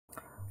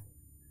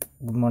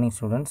Good morning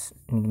students.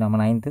 இன்றைக்கி நம்ம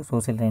 9th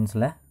social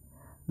சயின்ஸில்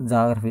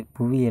ஜாகிரஃபி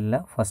புவியியலில்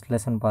ஃபஸ்ட்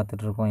லெசன்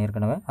பார்த்துட்ருக்கோம்.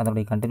 ஏற்கனவே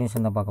அதனுடைய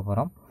கண்டினியூஷன் தான் பார்க்க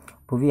போகிறோம்.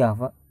 புவி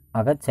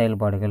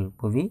அகச்செயல்பாடுகள்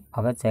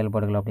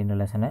அப்படின்ற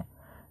லெசனை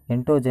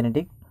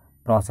என்டோஜெனட்டிக்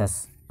ப்ராசஸ்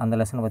அந்த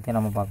லெசனை பற்றி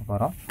நம்ம பார்க்க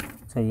போகிறோம்.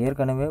 ஸோ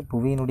ஏற்கனவே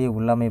புவியினுடைய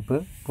உள்ளமைப்பு,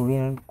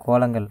 புவியின்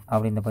கோலங்கள்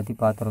அப்படின்றத பற்றி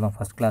பார்த்துருந்தோம்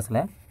ஃபஸ்ட் கிளாஸில்.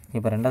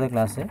 இப்போ 2வது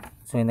கிளாஸு.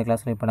 ஸோ இந்த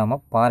கிளாஸில் இப்போ நம்ம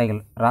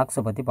பாறைகள்,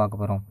 ராக்ஸை பற்றி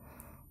பார்க்க போகிறோம்.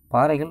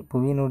 பாறைகள்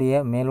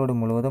புவியினுடைய மேலோடு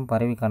முழுவதும்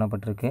பரவி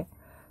காணப்பட்டிருக்கு.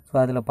 ஸோ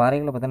அதில்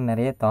பாறைகளை பார்த்தீங்கன்னா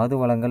நிறைய தாது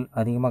வளங்கள்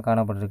அதிகமாக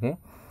காணப்பட்டிருக்கு.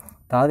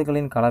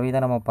 தாதுகளின் கலவை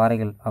தான் நம்ம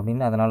பாறைகள்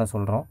அப்படின்னு அதனால்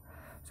சொல்கிறோம்.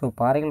 ஸோ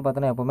பாறைகள்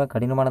பார்த்தோன்னா எப்போவுமே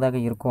கடினமானதாக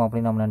இருக்கும்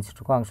அப்படின்னு நம்ம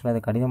நினச்சிட்ருக்கோம். ஆக்சுவலாக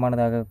அது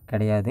கடினமானதாக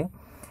கிடையாது.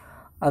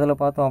 அதில்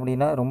பார்த்தோம்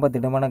அப்படின்னா ரொம்ப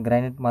திடமான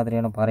கிரானைட்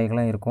மாதிரியான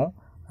பாறைகளும் இருக்கும்.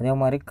 அதே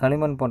மாதிரி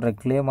களிமண் போன்ற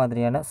கிளே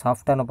மாதிரியான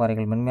சாஃப்டான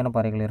பாறைகள், மென்மையான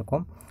பாறைகள்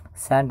இருக்கும்.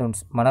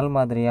 சாண்டூன்ஸ் மணல்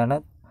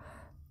மாதிரியான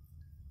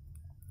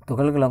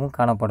துகள்களாகவும்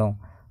காணப்படும்.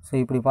 ஸோ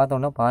இப்படி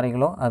பார்த்தோன்னா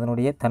பாறைகளும்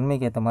அதனுடைய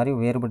தன்மைக்கு ஏற்ற மாதிரி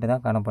வேறுபட்டு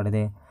தான்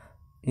காணப்படுது.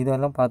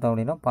 இதெல்லாம் பார்த்தோம்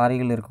அப்படின்னா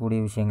பாறைகள் இருக்கக்கூடிய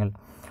விஷயங்கள்.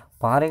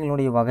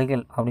 பாறைகளுடைய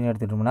வகைகள் அப்படின்னு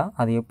எடுத்துக்கிட்டோம்னா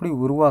அது எப்படி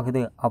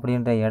உருவாகுது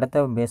அப்படின்ற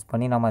இடத்த பேஸ்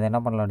பண்ணி நம்ம அதை என்ன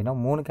பண்ணலாம் அப்படின்னா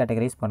 3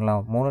 கேட்டகரைஸ்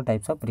பண்ணலாம், 3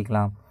 டைப்ஸாக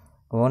பிரிக்கலாம்.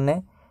 ஒன்று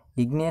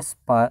இக்னியஸ்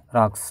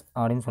ராக்ஸ்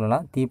அப்படின்னு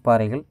சொல்லலாம்,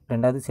 தீப்பாறைகள்.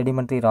 2வது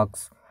செடிமெண்ட்ரி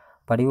ராக்ஸ்,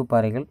 படிவு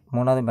பாறைகள்.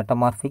 3வது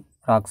மெட்டமார்பிக்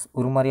ராக்ஸ்,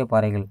 உருமாறிய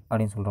பாறைகள்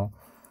அப்படின்னு சொல்கிறோம்.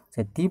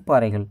 சரி,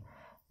 தீப்பாறைகள்.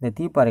 இந்த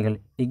தீப்பாறைகள்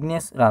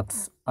இக்னியஸ்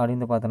ராக்ஸ்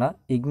அப்படின்னு பார்த்தோன்னா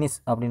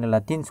இக்னிஸ் அப்படின்ற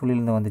லத்தீன்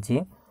சொல்லிலிருந்து வந்துச்சு.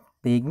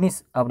 இந்த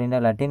இக்னிஸ் அப்படின்ற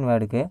லத்தீன்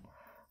வேர்டுக்கு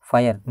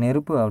ஃபயர்,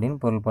 நெருப்பு அப்படின்னு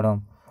பொருள்படும்.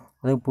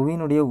 அது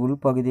புவியினுடைய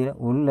உள்பகுதியில்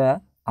உள்ள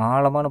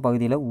ஆழமான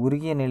பகுதியில்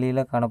உருகிய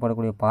நிலையில்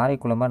காணப்படக்கூடிய பாறை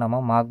குழம்பை நம்ம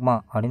மாக்மா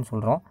அப்படின்னு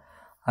சொல்கிறோம்.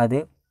 அது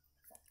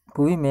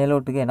புவி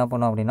மேலோட்டுக்கு என்ன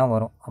பண்ணோம் அப்படின்னா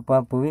வரும்.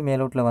 அப்போ புவி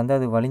மேலோட்டில் வந்து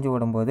அது வலிஞ்சு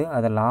விடும்போது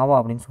அதை லாவா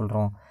அப்படின்னு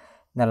சொல்கிறோம்.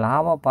 இந்த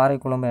லாவா பாறை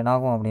குழம்பு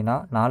என்னாகும் அப்படின்னா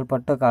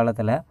நாள்பட்ட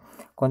காலத்தில்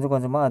கொஞ்சம்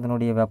கொஞ்சமாக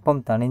அதனுடைய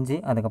வெப்பம் தணிஞ்சு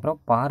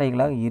அதுக்கப்புறம்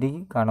பாறைகளாக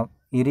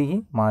இறுகி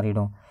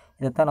மாறிடும்.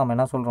 இதைத்தான் நம்ம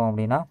என்ன சொல்கிறோம்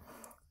அப்படின்னா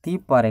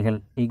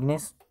தீப்பாறைகள்,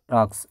 இக்னியஸ்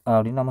ராக்ஸ்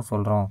அப்படின்னு நம்ம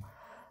சொல்கிறோம்.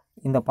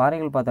 இந்த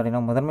பாறைகள் பார்த்தோம்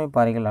அப்படின்னா முதன்மை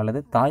பாறைகள் அல்லது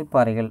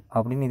தாய்ப்பாறைகள்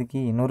அப்படின்னு இதுக்கு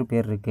இன்னொரு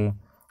பேர் இருக்குது.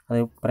 அது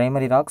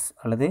பிரைமரி ராக்ஸ்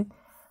அல்லது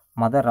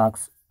மதர்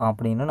ராக்ஸ்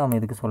அப்படின்னு நம்ம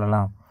இதுக்கு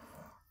சொல்லலாம்.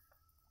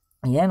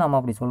 ஏன் நம்ம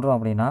அப்படி சொல்கிறோம்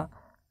அப்படின்னா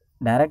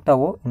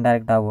டைரெக்டாகவோ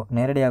இன்டைரக்டாகவோ,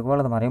 நேரடியாகவோ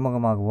அல்லது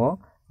மறைமுகமாகவோ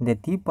இந்த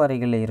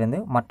தீப்பாறைகளில் இருந்து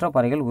மற்ற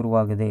பாறைகள்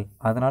உருவாகுது.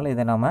 அதனால்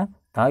இதை நம்ம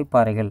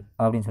தாய்ப்பாறைகள்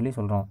அப்படின்னு சொல்லி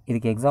சொல்கிறோம்.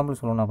 இதுக்கு எக்ஸாம்பிள்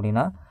சொல்லணும்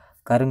அப்படின்னா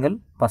கருங்கல்,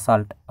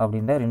 பசால்ட்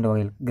அப்படின்ற 2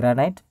 வகைகள்,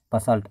 கிரானைட்,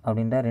 பசால்ட்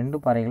அப்படின்ற 2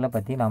 பாறைகளை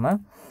பற்றி நாம்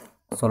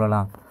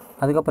சொல்லலாம்.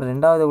 அதுக்கப்புறம்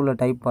 2வது உள்ள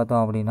டைப்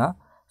பார்த்தோம் அப்படின்னா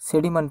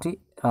செடிமெண்ட்ரி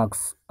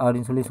ராக்ஸ்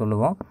அப்படின்னு சொல்லி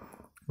சொல்லுவோம்.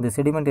 இந்த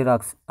செடிமெண்ட்ரி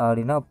ராக்ஸ்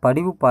அப்படின்னா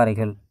படிவு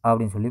பாறைகள்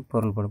அப்படின்னு சொல்லி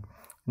பொருள்படும்.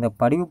 இந்த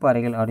படிவு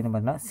பாறைகள் அப்படின்னு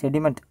பார்த்தீங்கன்னா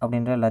செடிமெண்ட்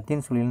அப்படின்ற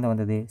லத்தீன் சொல்லிலிருந்து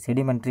வந்தது.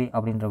 செடிமெண்ட்ரி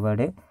அப்படின்ற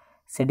வேர்டு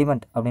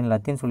செடிமெண்ட் அப்படின்னு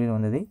லத்தீன் சொல்லியில்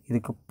வந்தது.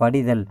 இதுக்கு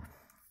படிதல்,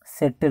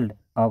 செட்டில்டு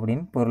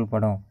அப்படின்னு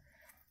பொருள்படும்.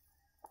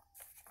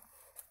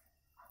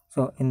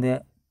 ஸோ இந்த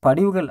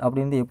படிவுகள்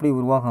அப்படின்றது எப்படி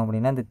உருவாகும்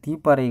அப்படின்னா இந்த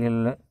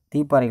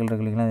தீப்பாறைகள்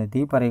இருக்கு இல்லைங்களா, இந்த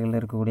தீப்பாறைகளில்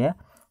இருக்கக்கூடிய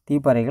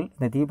தீப்பாறைகள்,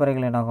 இந்த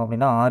தீப்பாறைகள் என்னாகும்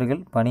அப்படின்னா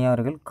ஆறுகள்,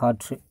 பனியாறுகள்,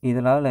 காற்று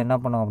இதனால் என்ன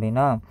பண்ணோம்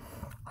அப்படின்னா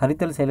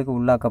அரித்தல் செயலுக்கு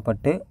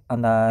உள்ளாக்கப்பட்டு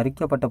அந்த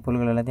அரிக்கப்பட்ட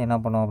பொருள்கள் எல்லாத்தையும் என்ன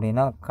பண்ணோம்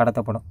அப்படின்னா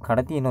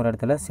கடத்தி இன்னொரு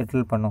இடத்துல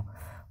செட்டில் பண்ணும்,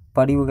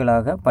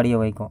 படிவுகளாக படிய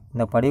வைக்கும்.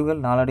 இந்த படிவுகள்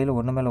நாளடைவில்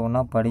ஒன்று மேலே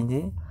ஒன்றா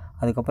படிஞ்சு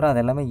அதுக்கப்புறம்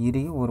அது எல்லாமே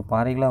இறுகி ஒரு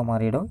பாறைகளாக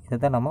மாறிடும். இதை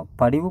தான் நம்ம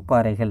படிவு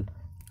பாறைகள்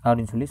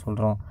அப்படின்னு சொல்லி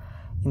சொல்கிறோம்.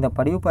 இந்த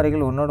படிவு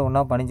பாறைகள் ஒன்றோடு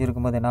ஒன்றா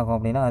படிஞ்சிருக்கும் போது என்னாகும்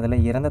அப்படின்னா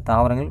அதில் இறந்த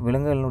தாவரங்கள்,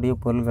 விலங்குகளுடைய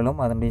பொருள்களும்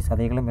அதனுடைய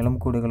சதைகளும்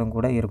எலும்புக்கூடுகளும்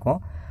கூட இருக்கும்.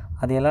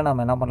 அதையெல்லாம்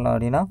நம்ம என்ன பண்ணலாம்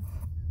அப்படின்னா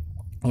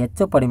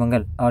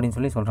எச்சப்படிமங்கள் அப்படின்னு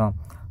சொல்லி சொல்கிறோம்,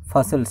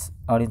 ஃபசில்ஸ்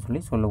அப்படின்னு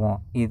சொல்லி சொல்லுவோம்.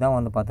 இதுதான்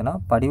வந்து பார்த்தோன்னா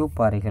படிவு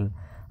பாறைகள்.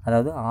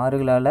 அதாவது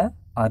ஆறுகளால்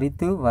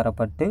அரித்து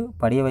வரப்பட்டு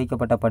படிய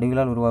வைக்கப்பட்ட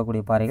படிவுகளால்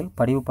உருவாகக்கூடிய பாறைகள்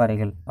படிவு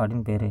பாறைகள்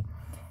அப்படின்னு பேர்.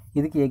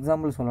 இதுக்கு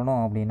எக்ஸாம்பிள்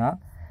சொல்லணும் அப்படின்னா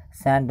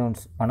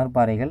சாண்டூன்ஸ்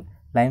மணற்பாறைகள்,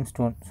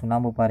 லைம்ஸ்டோன்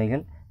சுண்ணாம்பு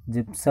பாறைகள்,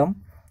 ஜிப்சம்,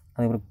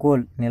 அதுக்கப்புறம்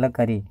கோல்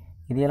நிலக்கரி,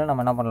 இதையெல்லாம்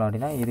நம்ம என்ன பண்ணலாம்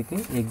அப்படின்னா இதுக்கு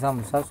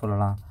எக்ஸாம்பிள்ஸாக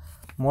சொல்லலாம்.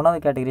 3வது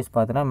கேட்டகரிஸ்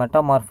பார்த்தோன்னா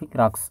மெட்டமார்பிக்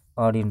ராக்ஸ்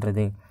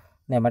அப்படின்றது.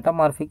 இந்த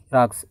மெட்டமார்பிக்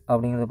ராக்ஸ்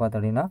அப்படிங்கிறது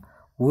பார்த்தோம் அப்படின்னா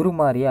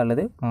உருமாறிய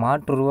அல்லது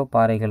மாற்றுருவ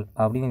பாறைகள்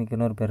அப்படின்னு எனக்கு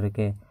இன்னொரு பேர்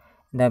இருக்குது.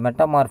 இந்த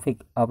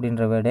மெட்டமார்பிக்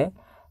அப்படின்ற வேர்டு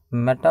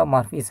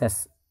மெட்டமார்பிசஸ்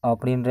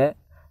அப்படின்ற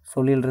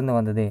சொல்லிலிருந்து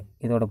வந்தது.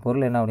 இதோட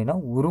பொருள் என்ன அப்படின்னா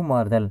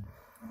உருமாறுதல்,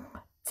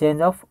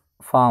 சேஞ்ச் ஆஃப்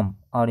ஃபார்ம்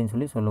அப்படின்னு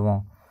சொல்லி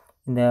சொல்லுவோம்.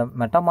 இந்த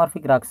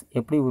மெட்டமார்பிக் ராக்ஸ்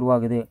எப்படி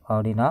உருவாகுது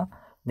அப்படின்னா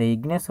இந்த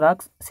இக்னியஸ்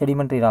ராக்ஸ்,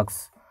 செடிமெண்ட்ரி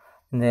ராக்ஸ்,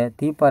 இந்த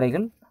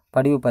தீப்பாறைகள்,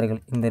 படிவு பாறைகள்,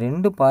 இந்த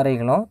 2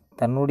 பாறைகளும்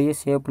தன்னுடைய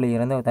ஷேப்பில்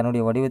இருந்து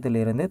தன்னுடைய வடிவத்தில்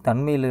இருந்து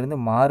தன்மையிலிருந்து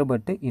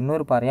மாறுபட்டு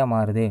இன்னொரு பாறையாக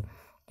மாறுது.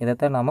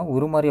 இதைத்தான் நாம்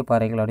உருமாறிய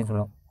பாறைகள் அப்படின்னு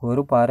சொல்கிறோம்.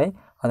 ஒரு பாறை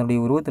அதனுடைய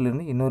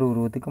உருவத்திலிருந்து இன்னொரு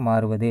உருவத்துக்கு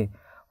மாறுவது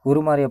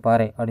உருமாறிய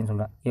பாறை அப்படின்னு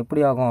சொல்கிறோம்.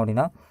 எப்படி ஆகும்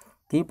அப்படின்னா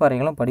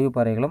தீப்பாறைகளும் படிவு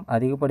பாறைகளும்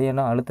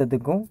அதிகப்படியான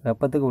அழுத்தத்துக்கும்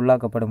வெப்பத்துக்கும்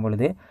உள்ளாக்கப்படும்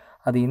பொழுது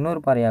அது இன்னொரு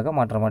பாறையாக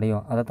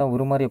மாற்றமடையும். அதைத்தான்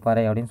உருமாறிய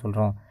பாறை அப்படின்னு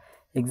சொல்கிறோம்.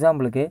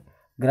 எக்ஸாம்பிளுக்கு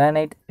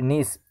கிரானைட்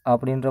நீஸ்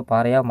அப்படின்ற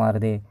பாறையாக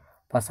மாறுது,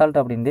 பசால்ட்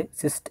அப்படின்றது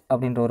சிஸ்ட்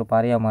அப்படின்ற ஒரு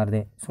பாறையாக மாறுது,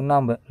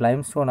 சுண்ணாம்பு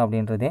லைம்ஸ்டோன்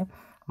அப்படின்றது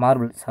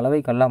மார்பிள் சலவை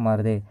கல்லாக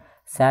மாறுது,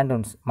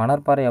 சாண்டூன்ஸ்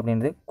மணற்பாறை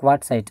அப்படின்றது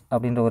குவாட்சைட்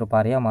அப்படின்ற ஒரு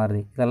பாறையாக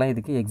மாறுது. இதெல்லாம்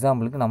இதுக்கு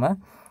எக்ஸாம்பிளுக்கு நம்ம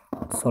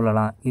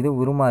சொல்லலாம். இது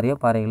உருமாறிய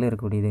பாறைகள்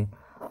இருக்கக்கூடியது.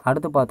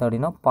 அடுத்து பார்த்தோம்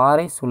அப்படின்னா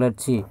பாறை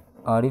சுழற்சி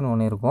அப்படின்னு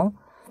ஒன்று இருக்கும்,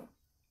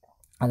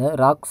 அது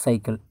ராக்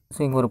சைக்கிள். ஸோ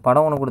இங்கே ஒரு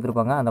படம் ஒன்று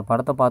கொடுத்துருப்பாங்க, அந்த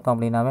படத்தை பார்த்தோம்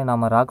அப்படின்னாவே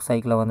நம்ம ராக்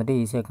சைக்கிளை வந்துட்டு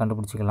ஈஸியாக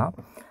கண்டுபிடிச்சிக்கலாம்.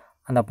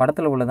 அந்த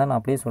படத்தில் உள்ளதை நான்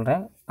அப்படியே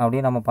சொல்கிறேன்,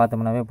 அப்படியே நம்ம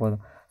பார்த்தோம்னாவே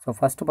போதும். ஸோ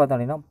ஃபஸ்ட்டு பார்த்தோம்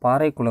அப்படின்னா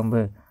பாறை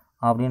குழம்பு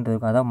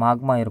அப்படின்றதுக்கு அதாவது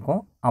மாக்மா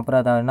இருக்கும். அப்புறம்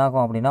அதை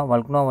என்னாகும் அப்படின்னா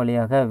வல்க்னோ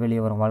வழியாக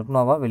வெளியே வரும்,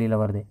 வல்க்னோவாக வெளியில்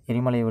வருது,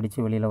 எரிமலையை வெடித்து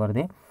வெளியில்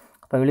வருது.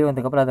 அப்போ வெளியே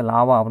வந்ததுக்கப்புறம் அது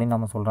லாவா அப்படின்னு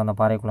நம்ம சொல்கிறோம். அந்த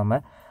பாறை குழம்பை,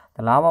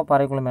 அந்த லாவா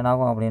பாறை குழம்பு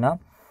என்னாகும் அப்படின்னா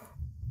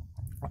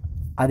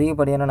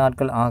அதிகப்படியான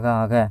நாட்கள் ஆக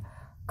ஆக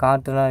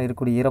காற்றுலாம்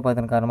இருக்கக்கூடிய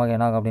ஈரப்பதத்தின் காரணமாக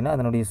என்னாகும் அப்படின்னா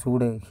அதனுடைய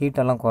சூடு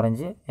ஹீட்டெல்லாம்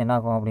குறைஞ்சி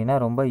என்னாகும் அப்படின்னா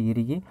ரொம்ப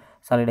இறுகி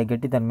சாலிட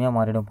கெட்டித்தன்மையாக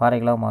மாறிடும்,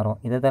 பாறைகளாக மாறும்.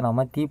 இதை தான்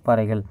நம்ம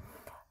தீப்பாறைகள்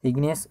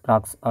இக்னியஸ்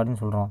ராக்ஸ்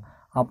அப்படின்னு சொல்கிறோம்.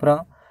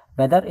 அப்புறம்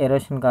வெதர்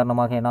எரோஷன்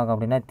காரணமாக என்னாகும்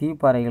அப்படின்னா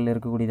தீப்பாறைகள்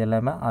இருக்கக்கூடியது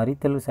எல்லாமே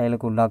அரித்தல்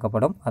செயலுக்கு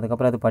உள்ளாக்கப்படும்.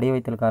 அதுக்கப்புறம் அது படிய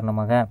வைத்தல்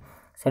காரணமாக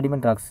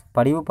செடிமெண்ட் ராக்ஸ்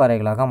படிவு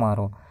பாறைகளாக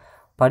மாறும்.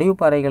 படிவு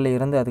பாறைகளில்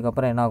இருந்து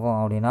அதுக்கப்புறம் என்னாகும்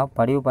அப்படின்னா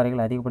படிவு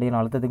பாறைகள் அதிகப்படியான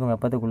அழுத்தத்துக்கும்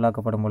வெப்பத்துக்கு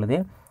உள்ளாக்கப்படும் பொழுது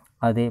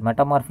அது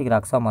மெட்டமார்பிக்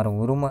ராக்ஸாக மாறும்.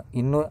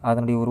 இன்னும்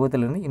அதனுடைய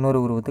உருவத்திலிருந்து இன்னொரு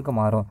உருவத்துக்கு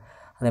மாறும்,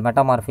 அது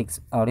மெட்டமார்பிக்ஸ்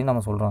அப்படின்னு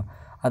நம்ம சொல்கிறோம்.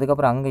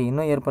 அதுக்கப்புறம் அங்கே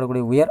இன்னும்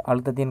ஏற்படக்கூடிய உயர்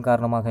அழுத்தத்தின்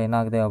காரணமாக என்ன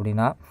ஆகுது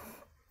அப்படின்னா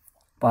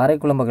பாறை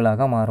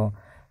குழம்புகளாக மாறும்.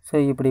 ஸோ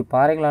இப்படி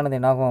பாறைகளானது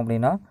என்னாகும்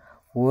அப்படின்னா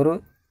ஒரு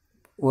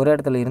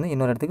இடத்துல இருந்து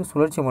இன்னொரு இடத்துக்கு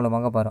சுழற்சி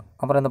மூலமாக மாறும்.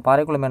 அப்புறம் அந்த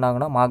பாறை குழம்பு என்ன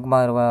ஆகும்னா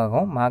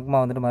மாகும். மாக்மா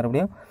வந்துட்டு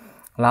மறுபடியும்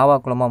லாவா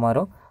குழம்பாக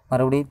மாறும்,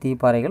 மறுபடியும்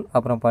தீப்பாறைகள்,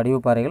 அப்புறம் படிவு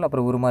பாறைகள்,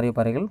 அப்புறம் உருமாறிய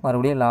பாறைகள்,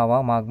 மறுபடியும் லாவா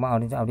மாக்மா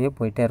அப்படின்னு அப்படியே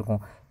போயிட்டே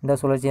இருக்கும். இந்த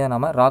சுழற்சியை தான்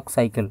நம்ம ராக்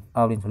சைக்கிள்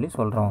அப்படின்னு சொல்லி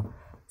சொல்கிறோம்.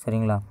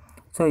 சரிங்களா?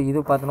 ஸோ இது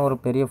பார்த்தோன்னா ஒரு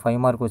பெரிய 5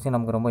 மார்க் கொஸ்டின்,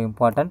 நமக்கு ரொம்ப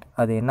இம்பார்ட்டண்ட்.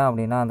 அது என்ன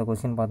அப்படின்னா அந்த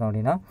கொஸ்டின் பார்த்தோம்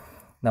அப்படின்னா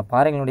இந்த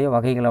பாறைகளுடைய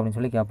வகைகள் அப்படின்னு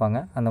சொல்லி கேட்பாங்க.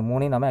 அந்த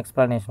 3ஐயும் நம்ம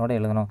எக்ஸ்ப்ளனேஷனோடு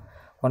எழுதணும்.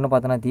 ஒன்று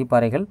பார்த்தோன்னா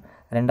தீப்பாறைகள்,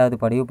 2வது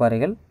படிவு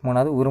பாறைகள்,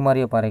 3வது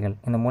உருமாறிய பாறைகள்.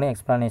 இந்த 3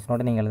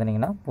 எக்ஸ்ப்ளனேஷனோடு நீங்கள்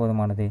எழுதுனீங்கன்னா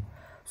போதுமானது.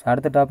 ஸோ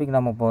அடுத்த டாபிக்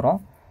நம்ம போகிறோம்.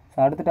 ஸோ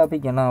அடுத்த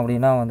டாபிக் என்ன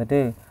அப்படின்னா வந்துட்டு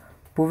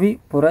புவி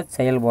புற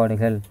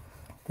செயல்பாடுகள்,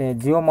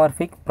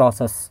 ஜியோமார்பிக்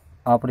ப்ராசஸ்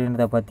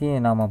அப்படின்றத பற்றி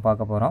நாம்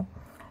பார்க்க போகிறோம்.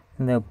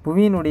 இந்த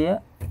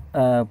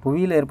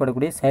புவியில்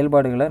ஏற்படக்கூடிய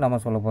செயல்பாடுகளை நம்ம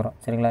சொல்ல போகிறோம்.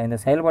 சரிங்களா? இந்த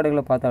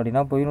செயல்பாடுகளை பார்த்தோம்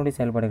அப்படின்னா புவியினுடைய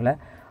செயல்பாடுகளை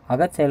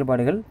அகச்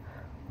செயல்பாடுகள்,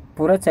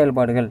 புற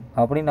செயல்பாடுகள்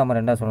அப்படின்னு நம்ம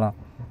ரெண்டாக சொல்லலாம்.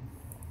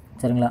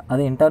 சரிங்களா?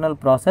 அது இன்டர்னல்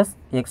ப்ராசஸ்,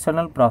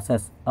 எக்ஸ்டர்னல்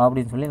ப்ராசஸ்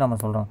அப்படின்னு சொல்லி நம்ம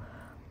சொல்கிறோம்.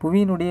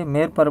 புவியினுடைய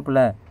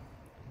மேற்பரப்பில்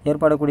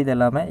ஏற்படக்கூடியது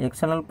எல்லாமே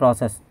எக்ஸ்டர்னல்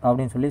ப்ராசஸ்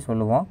அப்படின்னு சொல்லி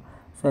சொல்லுவோம்.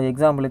 ஸோ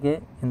எக்ஸாம்பிளுக்கு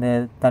இந்த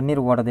தண்ணீர்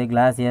ஓடுறது,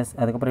 கிளாசியஸ்,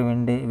 அதுக்கப்புறம்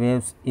விண்டு,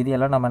 வேவ்ஸ், இது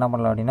எல்லாம் நம்ம என்ன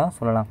பண்ணலாம் அப்படின்னா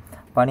சொல்லலாம்.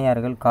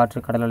 பனியாறுகள், காற்று,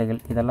 கடல் அலைகள்,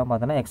 இதெல்லாம்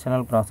பார்த்தோன்னா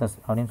எக்ஸ்டர்னல் ப்ராசஸ்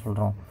அப்படின்னு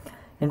சொல்கிறோம்.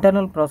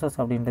 இன்டர்னல் ப்ராசஸ்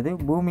அப்படின்றது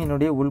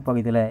பூமியினுடைய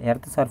உள்பகுதியில்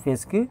எர்த்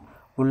சர்ஃபேஸ்க்கு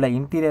உள்ள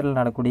இன்டீரியரில்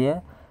நடக்கூடிய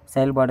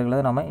செயல்பாடுகளை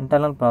நம்ம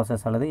இன்டர்னல்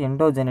ப்ராசஸ் அல்லது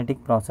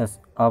எண்டோஜெனட்டிக் ப்ராசஸ்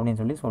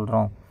அப்படின்னு சொல்லி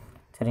சொல்கிறோம்.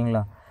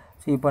 சரிங்களா?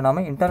 ஸோ இப்போ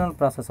நம்ம இன்டர்னல்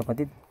ப்ராசஸை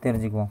பற்றி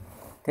தெரிஞ்சுக்குவோம்.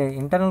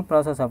 இன்டர்னல்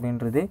ப்ராசஸ்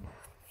அப்படின்றது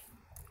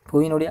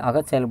புவியினுடைய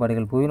அகச்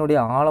செயல்பாடுகள். புவியினுடைய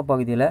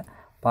ஆழப்பகுதியில்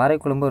பாறை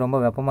குழம்பு ரொம்ப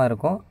வெப்பமாக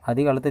இருக்கும்,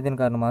 அதிக அழுத்தத்தின்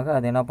காரணமாக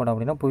அது என்ன பண்ணும்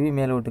அப்படின்னா புவி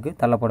மேலோட்டுக்கு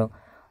தள்ளப்படும்.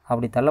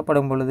 அப்படி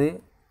தள்ளப்படும் பொழுது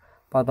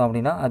பார்த்தோம்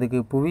அப்படின்னா அதுக்கு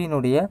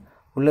புவியினுடைய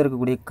உள்ளே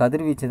இருக்கக்கூடிய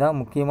கதிர்வீச்சு தான்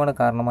முக்கியமான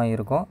காரணமாக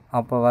இருக்கும்.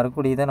 அப்போ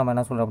வரக்கூடியதை நம்ம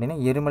என்ன சொல்கிறோம் அப்படின்னா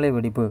எரிமலை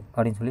வெடிப்பு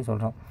அப்படின்னு சொல்லி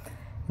சொல்கிறோம்.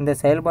 இந்த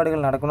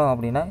செயல்பாடுகள் நடக்கணும்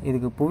அப்படின்னா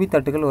இதுக்கு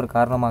புவித்தட்டுகள் ஒரு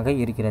காரணமாக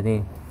இருக்கிறது.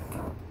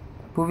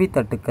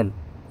 புவித்தட்டுக்கள்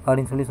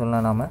அப்படின்னு சொல்லி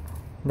சொல்லலாம். நாம்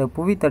இந்த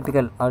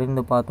புவித்தட்டுகள்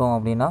அப்படின்னு பார்த்தோம்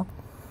அப்படின்னா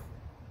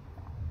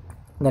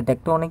இந்த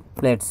டெக்டோனிக்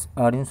பிளேட்ஸ்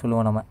அப்படின்னு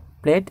சொல்லுவோம். நம்ம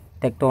பிளேட்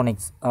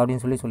டெக்டோனிக்ஸ்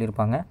அப்படின்னு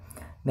சொல்லியிருப்பாங்க.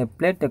 இந்த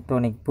பிளேட்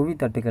டெக்டோனிக்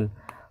புவித்தட்டுகள்,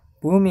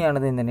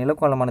 பூமியானது இந்த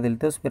நிலக்கோளமானது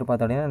லித்தோஸ்பியர்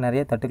பார்த்தோம் அப்படின்னா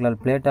நிறைய தட்டுகளால்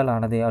பிளேட்டால்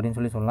ஆனது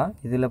அப்படின்னு சொல்லலாம்.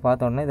 இதில்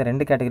பார்த்தோன்னா இதை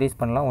 2 கேட்டகரிஸ்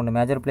பண்ணலாம். ஒன்று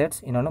மேஜர்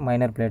பிளேட்ஸ், இன்னொன்று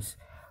மைனர் பிளேட்ஸ்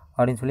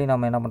அப்படின்னு சொல்லி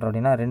நம்ம என்ன பண்ணுறோம்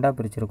அப்படின்னா 2ஆக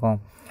பிரிச்சிருக்கோம்.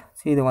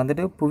 ஸோ இது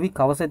வந்துட்டு புவி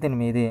கவசத்தின்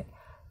மீது,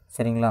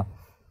 சரிங்களா,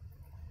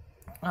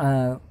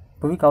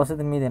 புவி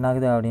கவசத்தின் மீது என்ன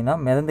ஆகுது அப்படின்னா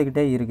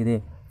மிதந்துக்கிட்டே இருக்குது,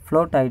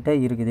 ஃப்ளோட் ஆகிட்டே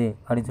இருக்குது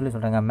அப்படின்னு சொல்லி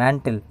சொல்கிறாங்க.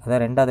 மேண்டில்,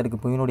 அதாவது 2வது அடுக்கு,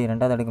 புவியினுடைய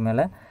 2வது அடுக்கு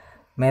மேலே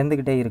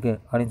மிதந்துக்கிட்டே இருக்குது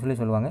அப்படின்னு சொல்லி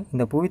சொல்லுவாங்க.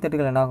 இந்த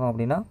புவித்தட்டுகள் என்னாகும்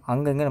அப்படின்னா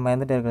அங்கங்கே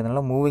மிதந்துகிட்டே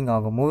இருக்கிறதுனால மூவிங்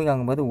ஆகும். மூவிங்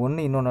ஆகும்போது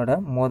ஒன்று இன்னொன்னோட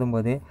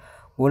மோதும்போது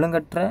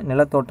ஒழுங்கற்ற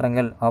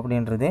நிலத்தோற்றங்கள்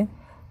அப்படின்றது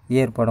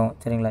ஏற்படும்.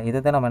 சரிங்களா?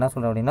 இதை தான் நம்ம என்ன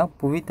சொல்கிறோம் அப்படின்னா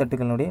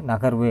புவித்தட்டுகளுடைய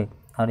நகர்வு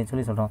அப்படின்னு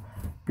சொல்லி சொல்கிறோம்.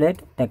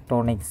 பிளேட்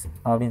டெக்டோனிக்ஸ்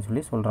அப்படின்னு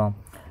சொல்லி சொல்கிறோம்.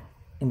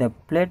 இந்த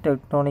பிளேட்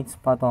டெக்டோனிக்ஸ்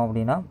பார்த்தோம்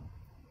அப்படின்னா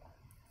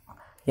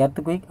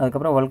எர்த்குயிக்,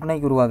 அதுக்கப்புறம்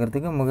வல்கனைக்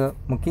உருவாகிறதுக்கு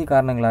முக்கிய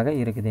காரணங்களாக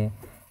இருக்குது.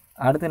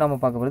 அடுத்து நம்ம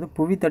பார்க்க போகிறது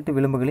புவித்தட்டு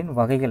விளிம்புகளின்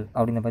வகைகள்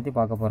அப்படின்னு பற்றி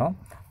பார்க்க போகிறோம்.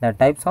 The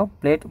types of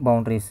plate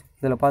boundaries.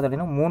 இதில் பார்த்தோம்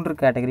அப்படின்னா 3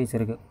 கேட்டகரிஸ்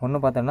இருக்குது. ஒன்று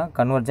பார்த்தோம்னா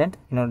கன்வர்ஜென்ட்,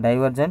 இன்னொரு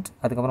டைவர்ஜென்ட்,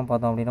 அதுக்கப்புறம்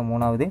பார்த்தோம் அப்படின்னா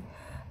 3வது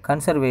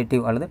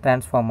கன்சர்வேட்டிவ் அல்லது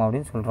டிரான்ஸ்ஃபார்ம்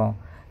அப்படின்னு சொல்கிறோம்.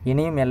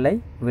 இணையும் எல்லை,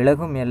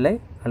 விலகும் எல்லை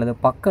அல்லது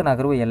பக்க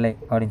நகர்வு எல்லை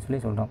அப்படின்னு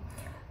சொல்லி சொல்கிறோம்.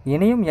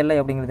 இணையும் எல்லை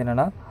அப்படிங்கிறது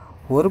என்னென்னா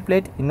ஒரு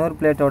பிளேட் இன்னொரு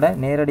பிளேட்டோட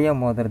நேரடியாக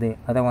மோதுறது,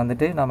 அதை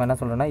வந்துட்டு நம்ம என்ன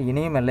சொல்கிறோம்னா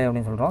இணையும் எல்லை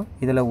அப்படின்னு சொல்கிறோம்.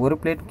 இதில் ஒரு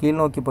பிளேட் கீழ்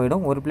நோக்கி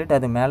போயிடும், ஒரு பிளேட்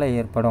அது மேலே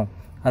ஏற்படும்,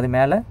 அது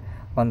மேலே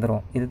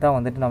வந்துடும். இதுதான்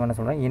வந்துட்டு நம்ம என்ன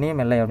சொல்கிறோம் இணையும்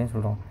எல்லை அப்படின்னு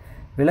சொல்கிறோம்.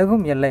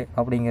 விலகும் எல்லை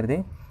அப்படிங்கிறது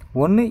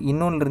ஒன்று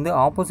இன்னொன்றிலிருந்து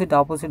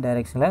ஆப்போசிட்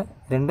டைரெக்ஷனில்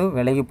ரெண்டும்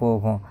விலகி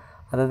போகும்.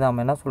 அதாவது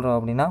நம்ம என்ன சொல்கிறோம்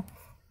அப்படின்னா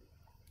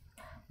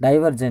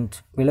டைவர்ஜென்ட்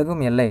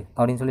விலகும் எல்லை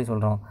அப்படின்னு சொல்லி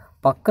சொல்கிறோம்.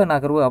 பக்க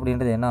நகர்வு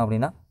அப்படின்றது என்ன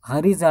அப்படின்னா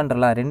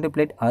ஹரிசாண்டலாக 2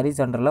 பிளேட்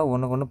ஹரிசாண்டலாக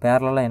ஒன்றுக்கு ஒன்று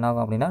பேரலாக என்ன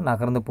ஆகும் அப்படின்னா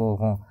நகர்ந்து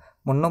போகும்,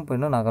 முன்னும்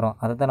பின்னும் நகரும்.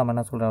 அதை தான் நம்ம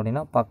என்ன சொல்கிறோம்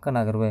அப்படின்னா பக்க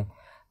நகர்வு,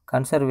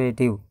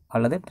 கன்சர்வேட்டிவ்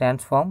அல்லது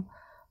டிரான்ஸ்ஃபார்ம்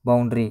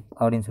பவுண்ட்ரி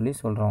அப்படின்னு சொல்லி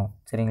சொல்கிறோம்.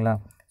 சரிங்களா?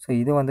 ஸோ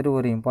இது வந்துட்டு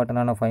ஒரு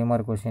இம்பார்ட்டண்டான 5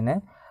 mark question.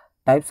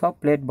 Types of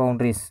plate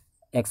boundaries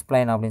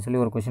explain அப்படின்னு சொல்லி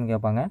ஒரு கொஷின்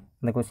கேட்பாங்க.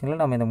 இந்த கொஷினில்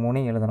நம்ம இந்த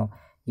 3 எழுதணும்.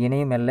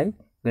 இணையும் எல்லை,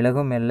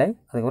 விலகும் எல்லை,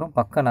 அதுக்கப்புறம்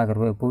பக்க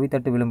நகர்வு,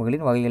 புவித்தட்டு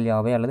விளிம்புகளின் வகைகள்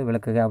யாவை அல்லது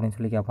விளக்குக அப்படின்னு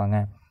சொல்லி கேட்பாங்க.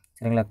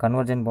 சரிங்களா?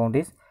 கன்வர்ஜென்ட்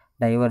பவுண்டரிஸ்,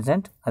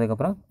 டைவர்ஜென்ட்,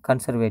 அதுக்கப்புறம்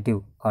கன்சர்வேட்டிவ்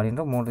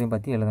அப்படின்ற 3ஐயும்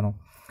பற்றி எழுதணும்.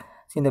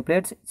 ஸோ இந்த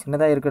பிளேட்ஸ்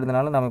சின்னதாக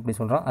இருக்கிறதுனால நம்ம இப்படி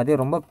சொல்கிறோம். அதே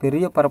ரொம்ப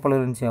பெரிய பரப்பளவு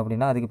இருந்துச்சு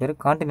அப்படின்னா அதுக்கு பேர்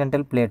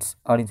கான்டினென்டல் பிளேட்ஸ்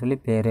அப்படின்னு சொல்லி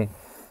பேர்.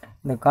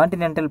 இந்த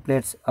கான்டினென்டல்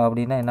பிளேட்ஸ்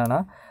அப்படின்னா என்னென்னா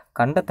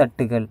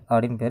கண்டத்தட்டுகள்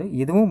அப்படின்னு பேர்.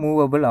 இதுவும்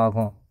மூவபிள்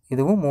ஆகும்,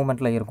 இதுவும்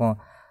மூமெண்ட்டில் இருக்கும்.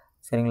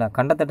 சரிங்களா?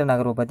 கண்டத்தட்டு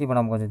நகர்வை பற்றி இப்போ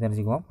நம்ம கொஞ்சம்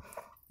தெரிஞ்சுக்குவோம்.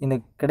 இந்த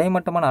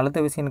கிடைமட்டமான அழுத்த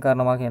விசையின்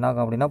காரணமாக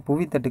என்னாகும் அப்படின்னா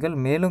புவித்தட்டுகள்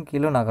மேலும்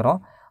கீழும் நகரும்.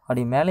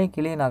 அப்படி மேலேயும்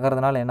கீழே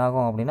நகர்றதுனால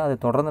என்னாகும் அப்படின்னா அது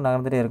தொடர்ந்து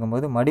நகர்ந்துகிட்டே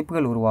இருக்கும்போது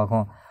மடிப்புகள்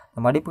உருவாகும்.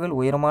 இந்த மடிப்புகள்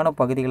உயரமான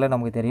பகுதிகளை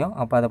நமக்கு தெரியும்.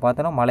 அப்போ அதை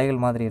பார்த்தோன்னா மலைகள்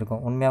மாதிரி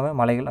இருக்கும். உண்மையாகவே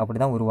மலைகள் அப்படி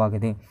தான்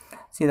உருவாகுது.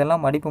 ஸோ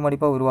இதெல்லாம்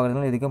மடிப்பாக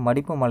உருவாகுறதுனால இதுக்கு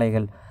மடிப்பு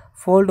மலைகள்,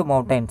 ஃபோல்டு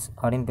மவுண்டைன்ஸ்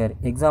அப்படின்னு பேர்.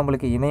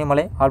 எக்ஸாம்பிளுக்கு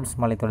இமயமலை, ஆல்ப்ஸ்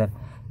மலைத்தொடர்,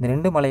 இந்த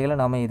 2 மலைகளை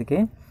நாம் இதுக்கு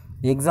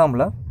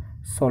எக்ஸாம்பிளாக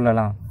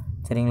சொல்லலாம்.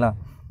 சரிங்களா?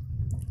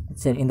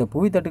 சரி, இந்த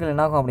புவித்தட்டுகள்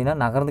என்னாகும் அப்படின்னா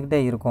நகர்ந்துக்கிட்டே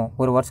இருக்கும்.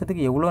 ஒரு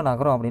வருஷத்துக்கு எவ்வளோ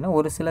நகரும் அப்படின்னா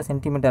ஒரு சில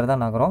சென்டிமீட்டர்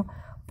தான் நகரும்.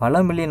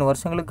 பல மில்லியன்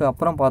வருஷங்களுக்கு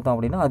அப்புறம் பார்த்தோம்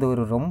அப்படின்னா அது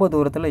ஒரு ரொம்ப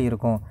தூரத்தில்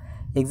இருக்கும்.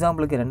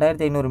 எக்ஸாம்பிளுக்கு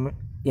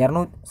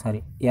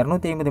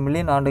 250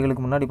 மில்லியன்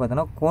ஆண்டுகளுக்கு முன்னாடி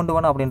பார்த்தோன்னா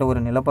கோண்டுவானா அப்படின்ற ஒரு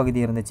நிலப்பகுதி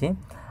இருந்துச்சு.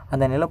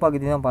 அந்த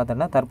நிலப்பகுதி தான்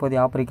பார்த்தோன்னா தற்போதைய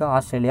ஆப்பிரிக்கா,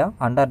 ஆஸ்திரேலியா,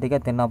 அண்டார்டிகா,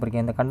 தென்னாப்பிரிக்கா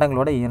இந்த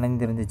கண்டங்களோட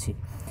இணைந்திருந்துச்சு.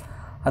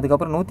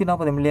 அதுக்கப்புறம்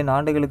 140 மில்லியன்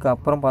ஆண்டுகளுக்கு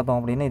அப்புறம் பார்த்தோம்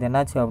அப்படின்னா இது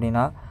என்னாச்சு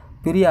அப்படின்னா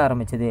பிரிய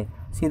ஆரம்பிச்சது.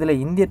 ஸோ இதில்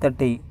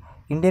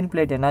இந்தியன்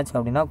பிளேட் என்னாச்சு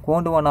அப்படின்னா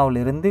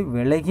கோண்டுவானாவிலிருந்து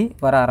விலகி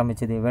வர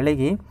ஆரம்பிச்சது.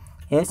 விலகி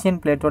ஏசியன்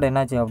பிளேட்டோட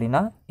என்னாச்சு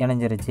அப்படின்னா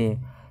இணைஞ்சிருச்சு.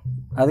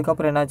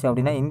 அதுக்கப்புறம் என்னாச்சு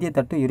அப்படின்னா இந்திய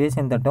தட்டும்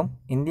யுரேசியன் தட்டும்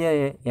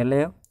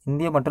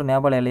இந்திய மற்றும்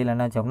நேபாள எல்லையில்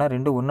என்னாச்சு அப்படின்னா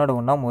 2 ஒன்றோட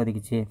ஒன்றா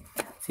மோதிக்குச்சு.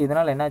 ஸோ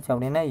இதனால் என்னாச்சு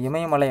அப்படின்னா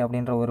இமயமலை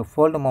அப்படின்ற ஒரு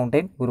ஃபோல்டு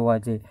மவுண்டைன்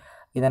உருவாச்சு.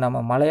 இதை நம்ம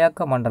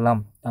மலையாக்க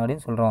மண்டலம்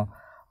அப்படின்னு சொல்கிறோம்,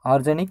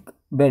 ஆர்ஜனிக்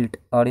பெல்ட்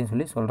அப்படின்னு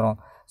சொல்லி சொல்கிறோம்.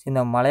 ஸோ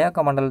இந்த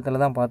மலையாக்க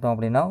மண்டலத்தில் தான் பார்த்தோம்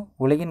அப்படின்னா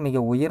உலகின்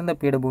மிக உயர்ந்த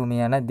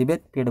பீடபூமியான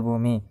திபெத்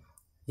பீடபூமி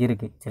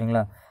இருக்குது.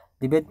 சரிங்களா?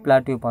 திபெத்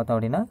பிளாட்டியூ பார்த்தோம்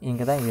அப்படின்னா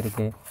இங்கே தான்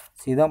இருக்குது.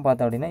 ஸோ இதான்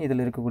பார்த்தோம் அப்படின்னா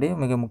இதில் இருக்கக்கூடிய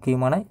மிக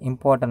முக்கியமான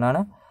இம்பார்ட்டண்டான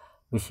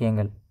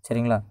விஷயங்கள்.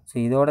 சரிங்களா? ஸோ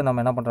இதோடு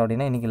நம்ம என்ன பண்ணுறோம்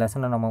அப்படின்னா இன்றைக்கி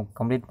லெசனை நம்ம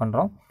கம்ப்ளீட்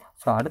பண்ணுறோம்.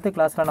 ஸோ அடுத்த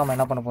கிளாஸில் நம்ம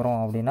என்ன பண்ண போகிறோம்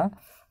அப்படின்னா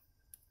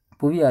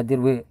புவி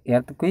அதிர்வு,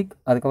 எர்த்குயிக்,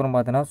 அதுக்கப்புறம்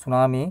பார்த்தோன்னா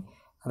சுனாமி,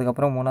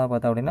 அதுக்கப்புறம் 3வது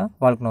பார்த்தோம் அப்படின்னா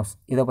வால்கனோஸ்,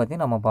 இதை பற்றி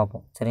நம்ம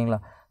பார்ப்போம். சரிங்களா?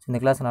 ஸோ இந்த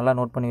கிளாஸ் நல்லா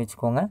நோட் பண்ணி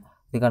வச்சுக்கோங்க.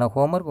 இதுக்கான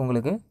ஹோம்ஒர்க்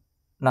உங்களுக்கு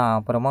நான்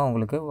அப்புறமா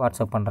உங்களுக்கு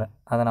வாட்ஸ்அப் பண்ணுறேன்.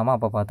 அதை நம்ம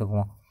அப்போ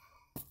பார்த்துக்குவோம்.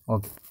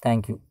 Okay,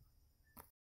 thank you.